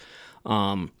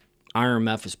IRMF.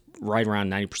 IRMF is right around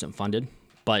 90% funded,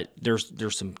 but there's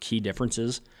some key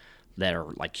differences that are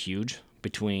like huge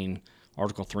between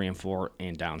Article 3 and 4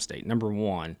 and downstate. Number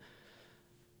one,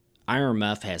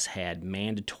 IRMF has had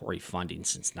mandatory funding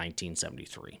since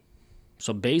 1973.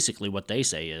 So basically what they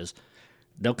say is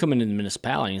they'll come into the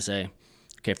municipality and say,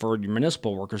 okay, for your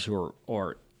municipal workers who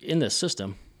are in this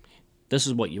system, this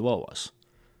is what you owe us.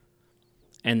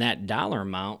 And that dollar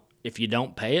amount, if you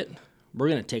don't pay it, we're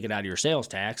going to take it out of your sales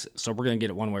tax, so we're going to get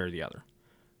it one way or the other.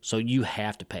 So you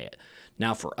have to pay it.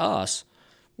 Now for us,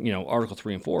 Article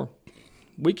 3 and 4,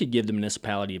 we could give the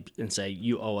municipality and say,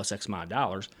 you owe us X amount of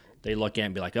dollars. They look at it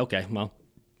and be like, okay, well,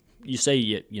 you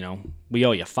say, we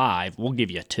owe you 5, we'll give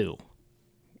you 2.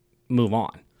 Move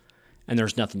on. And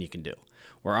there's nothing you can do.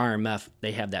 Where IRMF,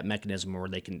 they have that mechanism where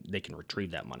they can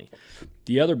retrieve that money.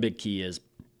 The other big key is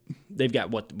they've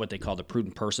got what they call the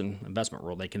prudent person investment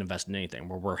rule. They can invest in anything,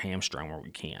 where we're hamstrung where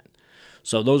we can't.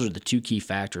 So those are the two key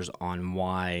factors on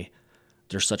why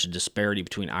there's such a disparity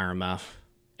between IRMF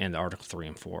and the Article 3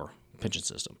 and 4 pension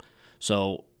system.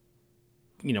 So,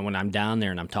 when I'm down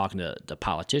there and I'm talking to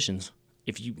politicians,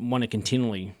 if you want to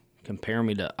continually compare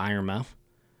me to IRMF,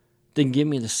 then give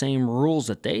me the same rules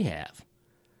that they have.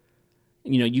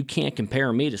 You can't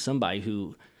compare me to somebody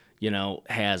who,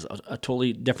 has a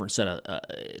totally different set of,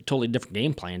 totally different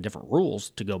game plan, different rules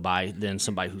to go by than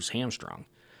somebody who's hamstrung.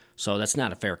 So that's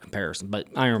not a fair comparison.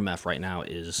 But IRMF right now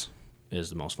is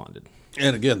the most funded.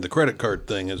 And again, the credit card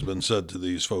thing has been said to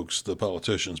these folks, the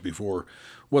politicians, before.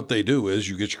 What they do is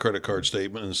you get your credit card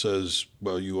statement and it says,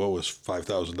 well, you owe us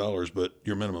 $5,000, but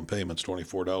your minimum payment's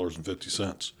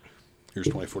 $24.50. Here's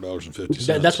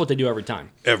 $24.50. That's what they do every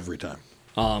time. Every time.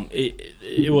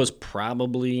 It was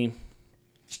probably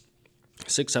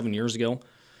 6-7 years ago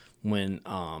when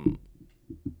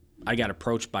I got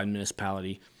approached by a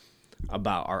municipality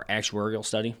about our actuarial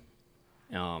study.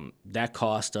 That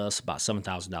cost us about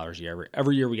 $7,000 a year.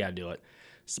 Every year we got to do it.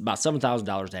 It's about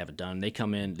 $7,000 to have it done. They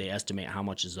come in, they estimate how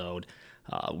much is owed,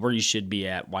 where you should be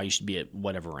at, why you should be at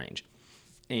whatever range.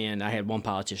 And I had one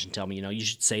politician tell me, you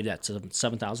should save that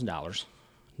 $7,000,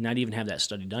 not even have that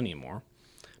study done anymore,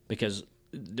 because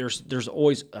there's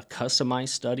always a customized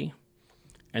study,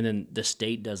 and then the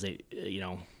state does a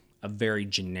very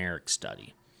generic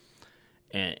study.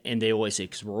 And they always say,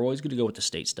 because we're always going to go with the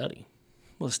state study.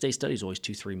 Well, the state study is always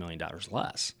 $2-3 million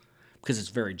less because it's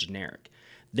very generic.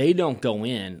 They don't go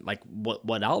in, like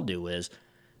what I'll do is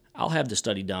I'll have the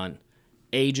study done,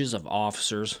 ages of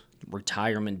officers,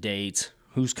 retirement dates,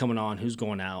 who's coming on, who's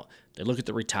going out. They look at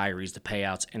the retirees, the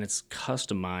payouts, and it's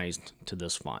customized to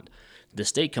this fund. The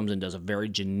state comes in and does a very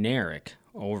generic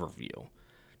overview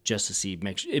just to see,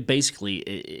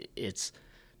 it's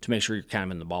to make sure you're kind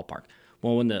of in the ballpark.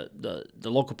 Well, when the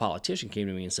local politician came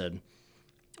to me and said,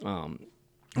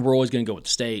 we're always going to go with the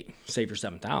state, save your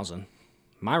 $7,000,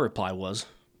 my reply was,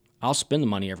 I'll spend the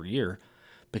money every year,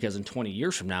 because in 20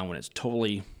 years from now, when it's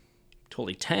totally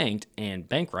tanked and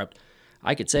bankrupt,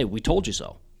 I could say, we told you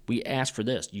so. We asked for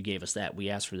this, you gave us that.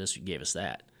 We asked for this, you gave us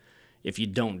that. If you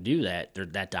don't do that,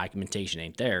 that documentation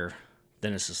ain't there,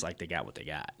 then it's just like they got what they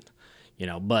got.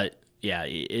 But yeah,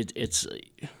 it's...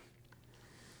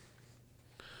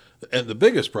 And the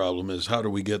biggest problem is, how do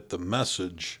we get the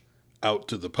message out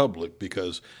to the public?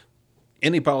 Because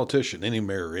any politician, any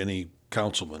mayor, any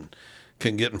councilman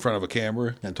can get in front of a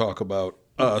camera and talk about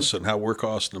us and how we're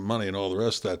costing them money and all the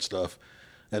rest of that stuff.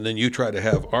 And then you try to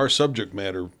have our subject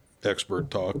matter expert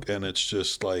talk, and it's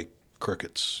just like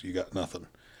crickets. You got nothing.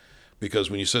 Because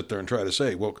when you sit there and try to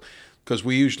say, well, because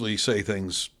we usually say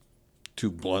things too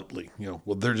bluntly,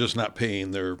 well, they're just not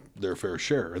paying their fair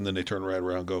share. And then they turn right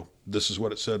around and go, this is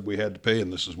what it said we had to pay,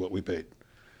 and this is what we paid.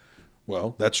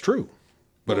 Well, that's true.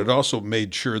 But it also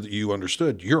made sure that you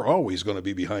understood you're always going to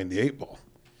be behind the 8 ball.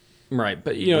 Right,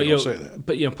 but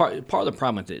part of the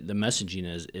problem with the messaging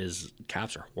is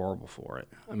cops are horrible for it.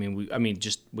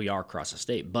 We are across the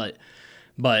state, but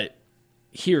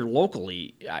here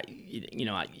locally,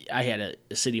 I had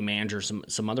a city manager,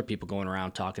 some other people going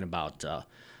around talking about.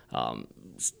 I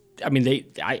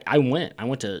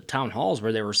went to town halls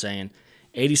where they were saying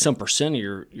 80-some%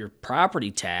 of your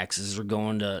property taxes are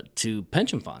going to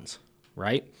pension funds,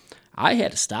 right? I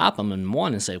had to stop them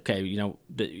and say, okay,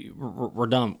 we're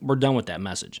done. We're done with that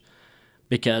message,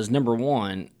 because number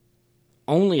one,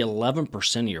 only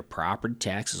 11% of your property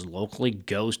taxes locally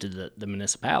goes to the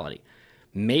municipality.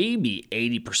 Maybe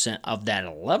 80% of that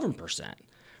 11%,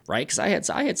 right? Because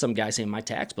I had some guy saying my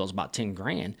tax bill is about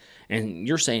 $10,000, and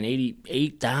you're saying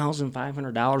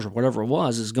 $88,500 or whatever it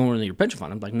was is going into your pension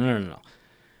fund. I'm like, no.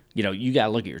 You got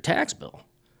to look at your tax bill.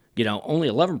 Only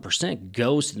 11%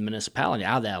 goes to the municipality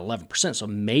out of that 11%. So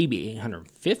maybe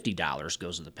 $850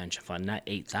 goes to the pension fund, not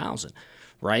 $8,000,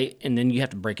 right? And then you have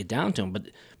to break it down to them.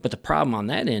 But the problem on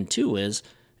that end too is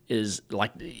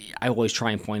like I always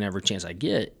try and point every chance I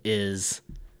get is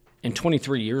in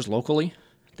 23 years locally,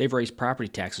 they've raised property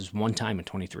taxes one time in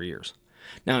 23 years.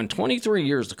 Now in 23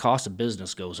 years, the cost of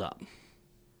business goes up.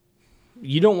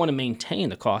 You don't want to maintain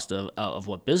the cost of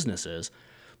what business is,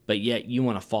 but yet you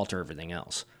want to falter everything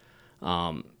else.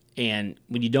 And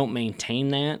when you don't maintain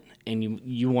that, and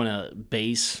you want to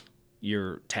base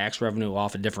your tax revenue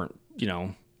off of different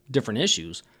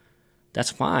issues, that's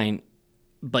fine,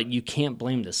 but you can't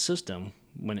blame the system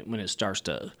when it starts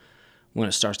to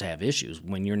have issues,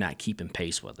 when you're not keeping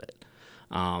pace with it.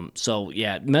 So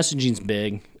yeah, messaging's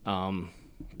big.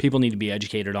 People need to be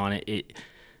educated on it.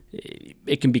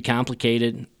 It can be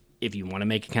complicated if you want to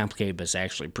make it complicated, but it's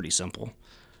actually pretty simple.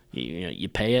 You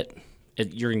pay it,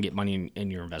 you're going to get money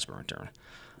in your investment return.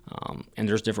 And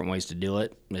there's different ways to do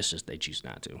it. It's just they choose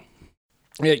not to.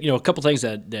 Yeah, a couple things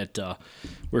that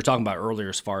we were talking about earlier,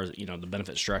 as far as the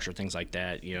benefit structure, things like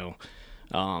that.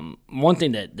 One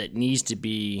thing that needs to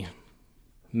be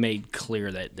made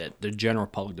clear that the general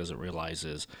public doesn't realize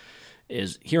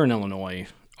is here in Illinois,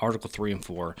 Article 3 and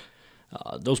 4,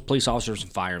 those police officers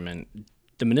and firemen,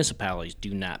 the municipalities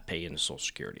do not pay into Social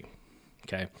Security.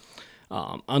 Okay.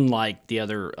 Unlike the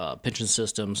other pension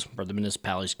systems where the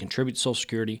municipalities contribute to Social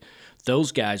Security,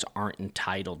 those guys aren't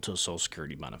entitled to a Social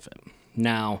Security benefit.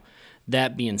 Now,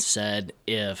 that being said,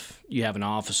 if you have an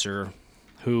officer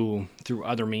who, through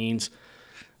other means,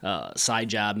 side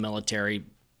job, military,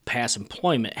 past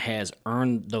employment, has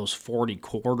earned those 40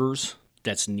 quarters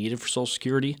that's needed for Social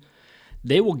Security,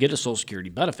 they will get a Social Security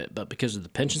benefit. But because of the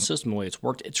pension system, the way it's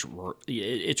worked,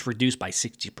 it's reduced by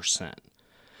 60%.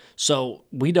 So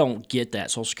we don't get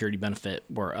that Social Security benefit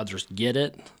where others get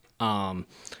it, and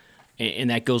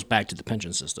that goes back to the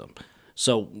pension system.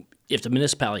 So if the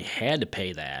municipality had to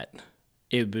pay that,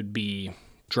 it would be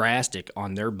drastic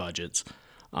on their budgets,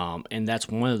 and that's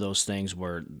one of those things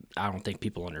where I don't think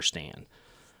people understand.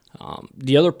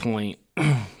 The other point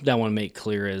that I want to make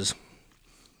clear is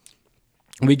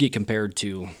we get compared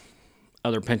to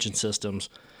other pension systems,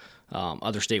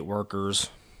 other state workers,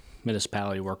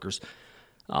 municipality workers.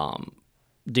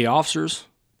 The officers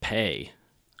pay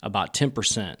about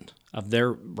 10% of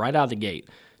their, right out of the gate,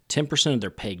 10% of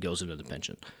their pay goes into the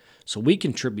pension. So we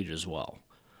contribute as well.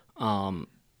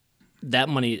 That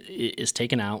money is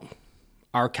taken out.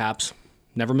 Our cops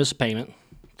never miss a payment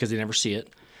because they never see it.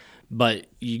 But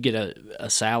you get a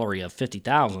salary of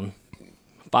 $50,000,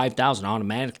 $5,000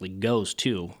 automatically goes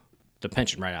to the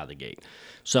pension right out of the gate.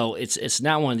 So it's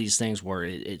not one of these things where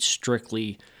it's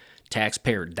strictly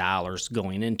taxpayer dollars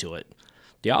going into it.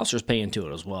 The officers pay into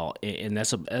it as well, and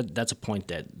that's a point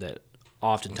that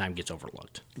oftentimes gets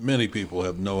overlooked. Many people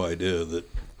have no idea that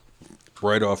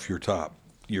right off your top,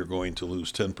 you're going to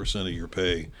lose 10% of your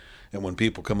pay. And when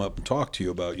people come up and talk to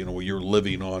you about, well, you're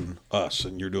living on us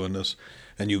and you're doing this,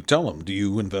 and you tell them, do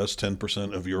you invest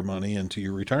 10% of your money into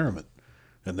your retirement?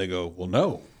 And they go, well,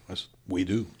 no. I said, we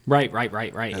do. Right.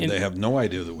 And they have no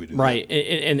idea that we do. Right. That.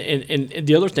 And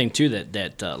the other thing, too,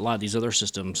 that a lot of these other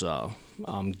systems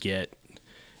get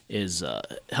is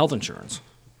health insurance.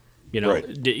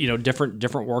 Right.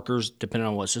 Different workers, depending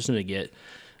on what system they get,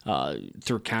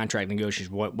 through contract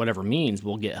negotiations, whatever means,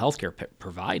 will get health care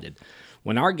provided.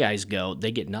 When our guys go,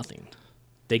 they get nothing.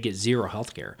 They get zero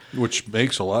health care. Which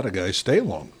makes a lot of guys stay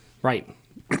long. Right.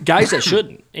 Guys that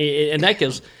shouldn't. And that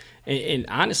goes, and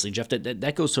honestly, Jeff,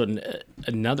 that goes to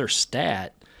another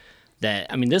stat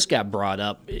that, this got brought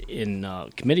up in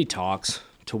committee talks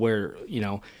to where,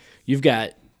 you've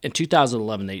got, in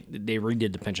 2011, they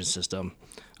redid the pension system.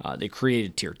 They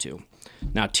created Tier 2.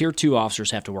 Now, Tier 2 officers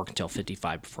have to work until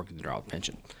 55 before they can draw a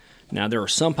pension. Now, there are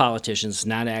some politicians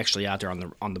not actually out there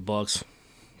on the books.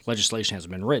 Legislation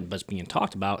hasn't been written, but it's being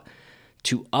talked about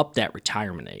to up that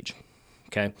retirement age.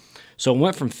 Okay, so it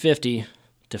went from 50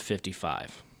 to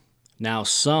 55. Now,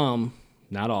 some,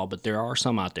 not all, but there are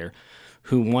some out there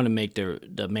who want to make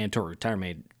the mandatory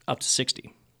retirement age up to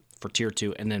 60 for Tier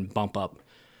 2, and then bump up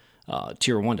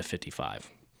Tier 1 to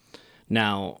 55.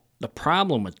 Now, the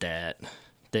problem with that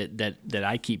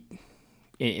I keep,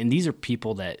 and these are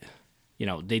people that,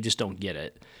 they just don't get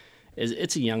it, is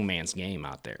it's a young man's game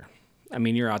out there.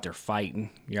 You're out there fighting.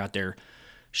 You're out there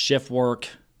shift work,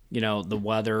 the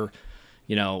weather,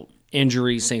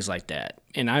 injuries, things like that.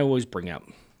 And I always bring up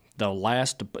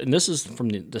and this is from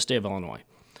the state of Illinois.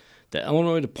 The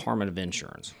Illinois Department of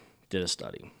Insurance did a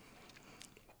study.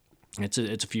 It's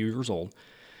a few years old.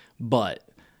 But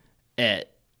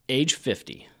at age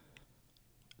 50,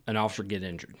 an officer get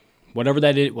injured. Whatever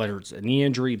that is, whether it's a knee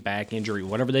injury, back injury,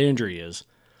 whatever that injury is,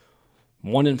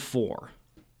 1 in 4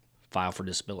 file for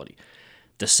disability.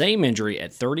 The same injury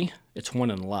at 30, it's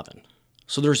 1 in 11.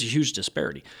 So there's a huge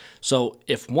disparity. So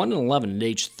if 1 in 11 at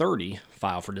age 30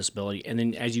 file for disability, and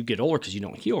then as you get older because you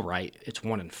don't heal right, it's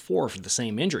 1 in 4 for the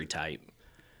same injury type,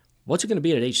 what's it going to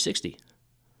be at age 60?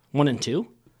 1 in 2?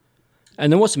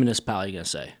 And then what's the municipality going to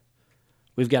say?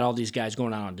 We've got all these guys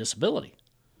going out on disability.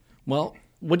 Well,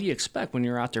 what do you expect when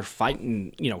you're out there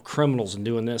fighting, criminals and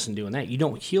doing this and doing that? You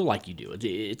don't heal like you do.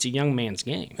 It's a young man's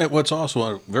game. And what's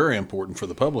also very important for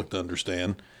the public to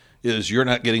understand is you're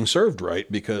not getting served right,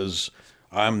 because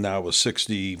I'm now a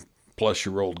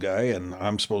 60-plus-year-old guy, and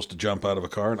I'm supposed to jump out of a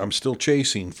car, and I'm still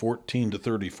chasing 14 to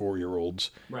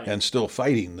 34-year-olds right. and still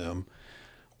fighting them,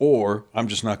 or I'm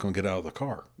just not going to get out of the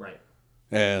car. Right.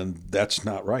 And that's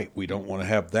not right. We don't want to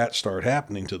have that start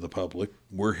happening to the public.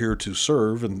 We're here to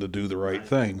serve and to do the right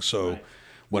thing. So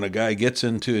when a guy gets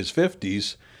into his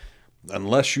 50s,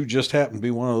 unless you just happen to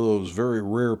be one of those very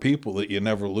rare people that you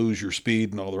never lose your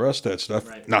speed and all the rest of that stuff.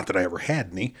 Right. Not that I ever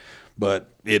had any,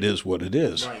 but it is what it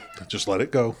is. Right. Just let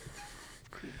it go.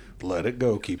 Let it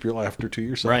go. Keep your laughter to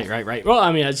yourself. Right. Well,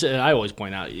 I mean, I always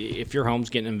point out, if your home's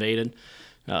getting invaded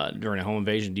during a home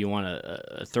invasion, do you want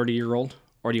a 30-year-old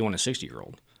or do you want a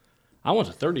 60-year-old? I want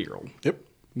a 30-year-old. Yep.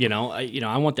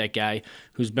 I want that guy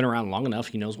who's been around long enough,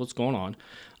 he knows what's going on,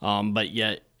 but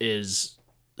yet is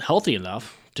healthy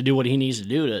enough to do what he needs to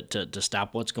do to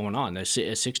stop what's going on. A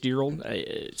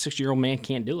 60-year-old man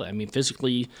can't do it. I mean,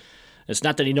 physically, it's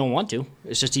not that he don't want to.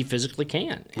 It's just he physically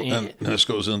can. And this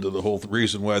goes into the whole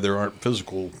reason why there aren't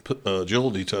physical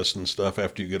agility tests and stuff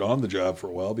after you get on the job for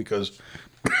a while, because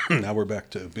now we're back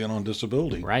to being on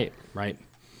disability. Right.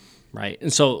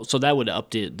 And so that would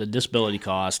up the disability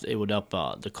cost. It would up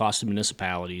the cost of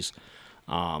municipalities.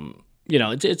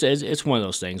 It's one of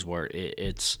those things where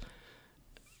it's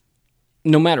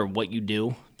no matter what you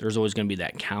do, there's always going to be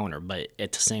that counter. But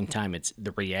at the same time, it's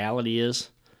the reality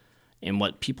is, and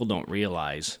what people don't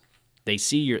realize, they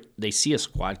see a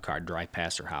squad car drive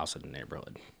past their house in the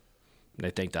neighborhood. They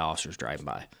think the officer's driving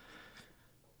by,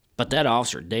 but that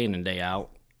officer, day in and day out,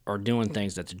 are doing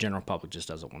things that the general public just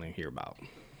doesn't want to hear about.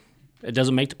 It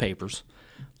doesn't make the papers.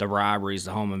 The robberies,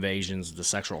 the home invasions, the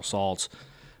sexual assaults,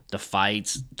 the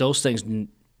fights, those things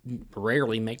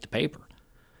rarely make the paper.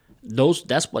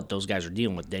 That's what those guys are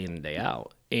dealing with day in and day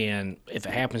out. And if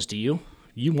it happens to you,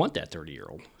 you want that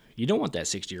 30-year-old. You don't want that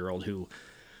 60-year-old who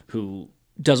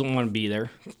doesn't want to be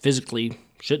there, physically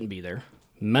shouldn't be there,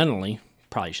 mentally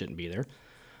probably shouldn't be there,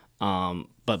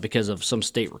 but because of some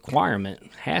state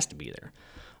requirement has to be there.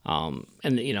 And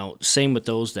same with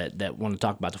those that want to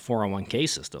talk about the 401k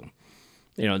system.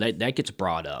 That gets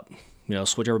brought up.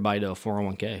 Switch everybody to a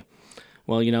 401k.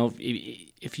 Well,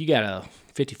 if you got a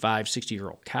 55,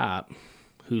 60-year-old cop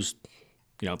who's,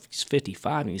 if he's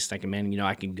 55 and he's thinking, man,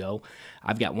 I can go.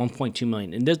 I've got $1.2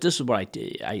 million. And this is what I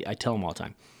tell him all the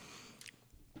time.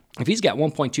 If he's got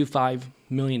 $1.25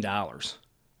 million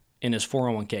in his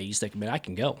 401k, he's thinking, man, I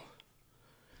can go.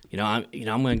 I'm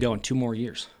going to go in 2 more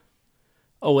years.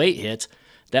 08 hits,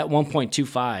 that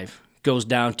 1.25 goes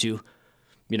down to,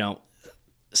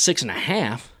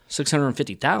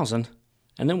 650,000,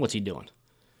 and then what's he doing?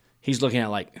 He's looking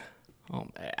at like, oh,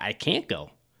 I can't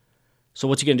go. So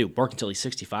what's he going to do? Work until he's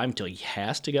 65, until he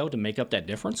has to go to make up that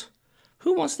difference?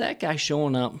 Who wants that guy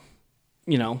showing up,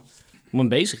 when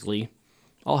basically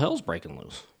all hell's breaking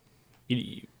loose?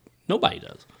 Nobody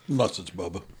does. Unless it's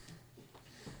Bubba.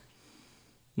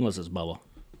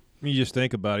 You just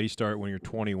think about it. You start when you're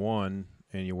 21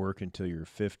 and you work until you're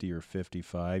 50 or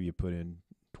 55. You put in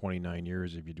 29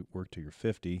 years if you work till you're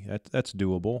 50. That's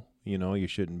doable. You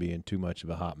shouldn't be in too much of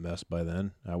a hot mess by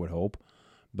then, I would hope.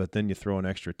 But then you throw an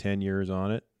extra 10 years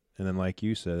on it, and then like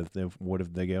you said, what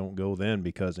if they don't go then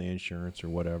because of insurance or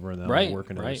whatever, and then they're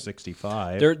working until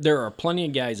 65? There are plenty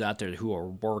of guys out there who are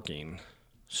working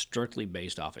strictly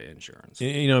based off of insurance.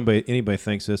 Anybody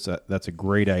thinks that's a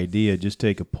great idea, just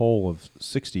take a poll of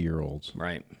 60-year-olds.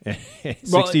 Right.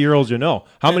 60-year-olds,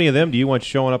 How many of them do you want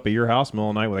showing up at your house in the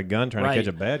middle of the night with a gun trying to catch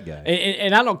a bad guy?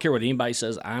 And I don't care what anybody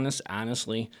says.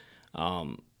 Honestly,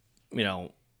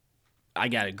 I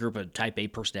got a group of type A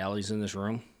personalities in this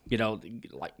room,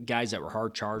 like guys that were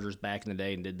hard chargers back in the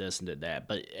day and did this and did that.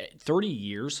 But 30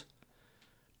 years,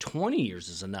 20 years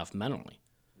is enough mentally.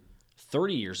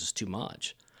 30 years is too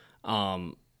much.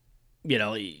 You're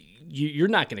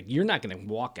not gonna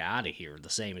walk out of here the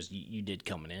same as you did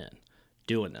coming in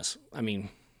doing this. I mean,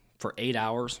 for 8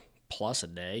 hours plus a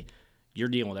day, you're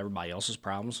dealing with everybody else's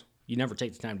problems. You never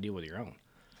take the time to deal with your own.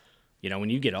 When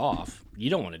you get off, you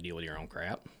don't want to deal with your own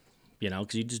crap.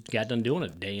 Because you just got done doing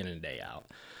it day in and day out.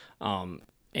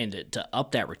 And to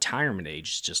up that retirement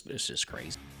age, it's just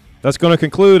crazy. That's going to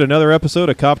conclude another episode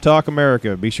of Cop Talk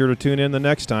America. Be sure to tune in the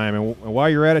next time. And while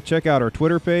you're at it, check out our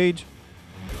Twitter page,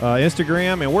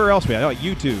 Instagram, and where else we at?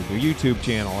 YouTube, the YouTube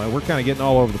channel. And we're kind of getting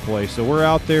all over the place. So we're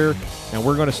out there, and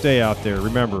we're going to stay out there.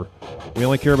 Remember, we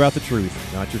only care about the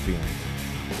truth, not your feelings.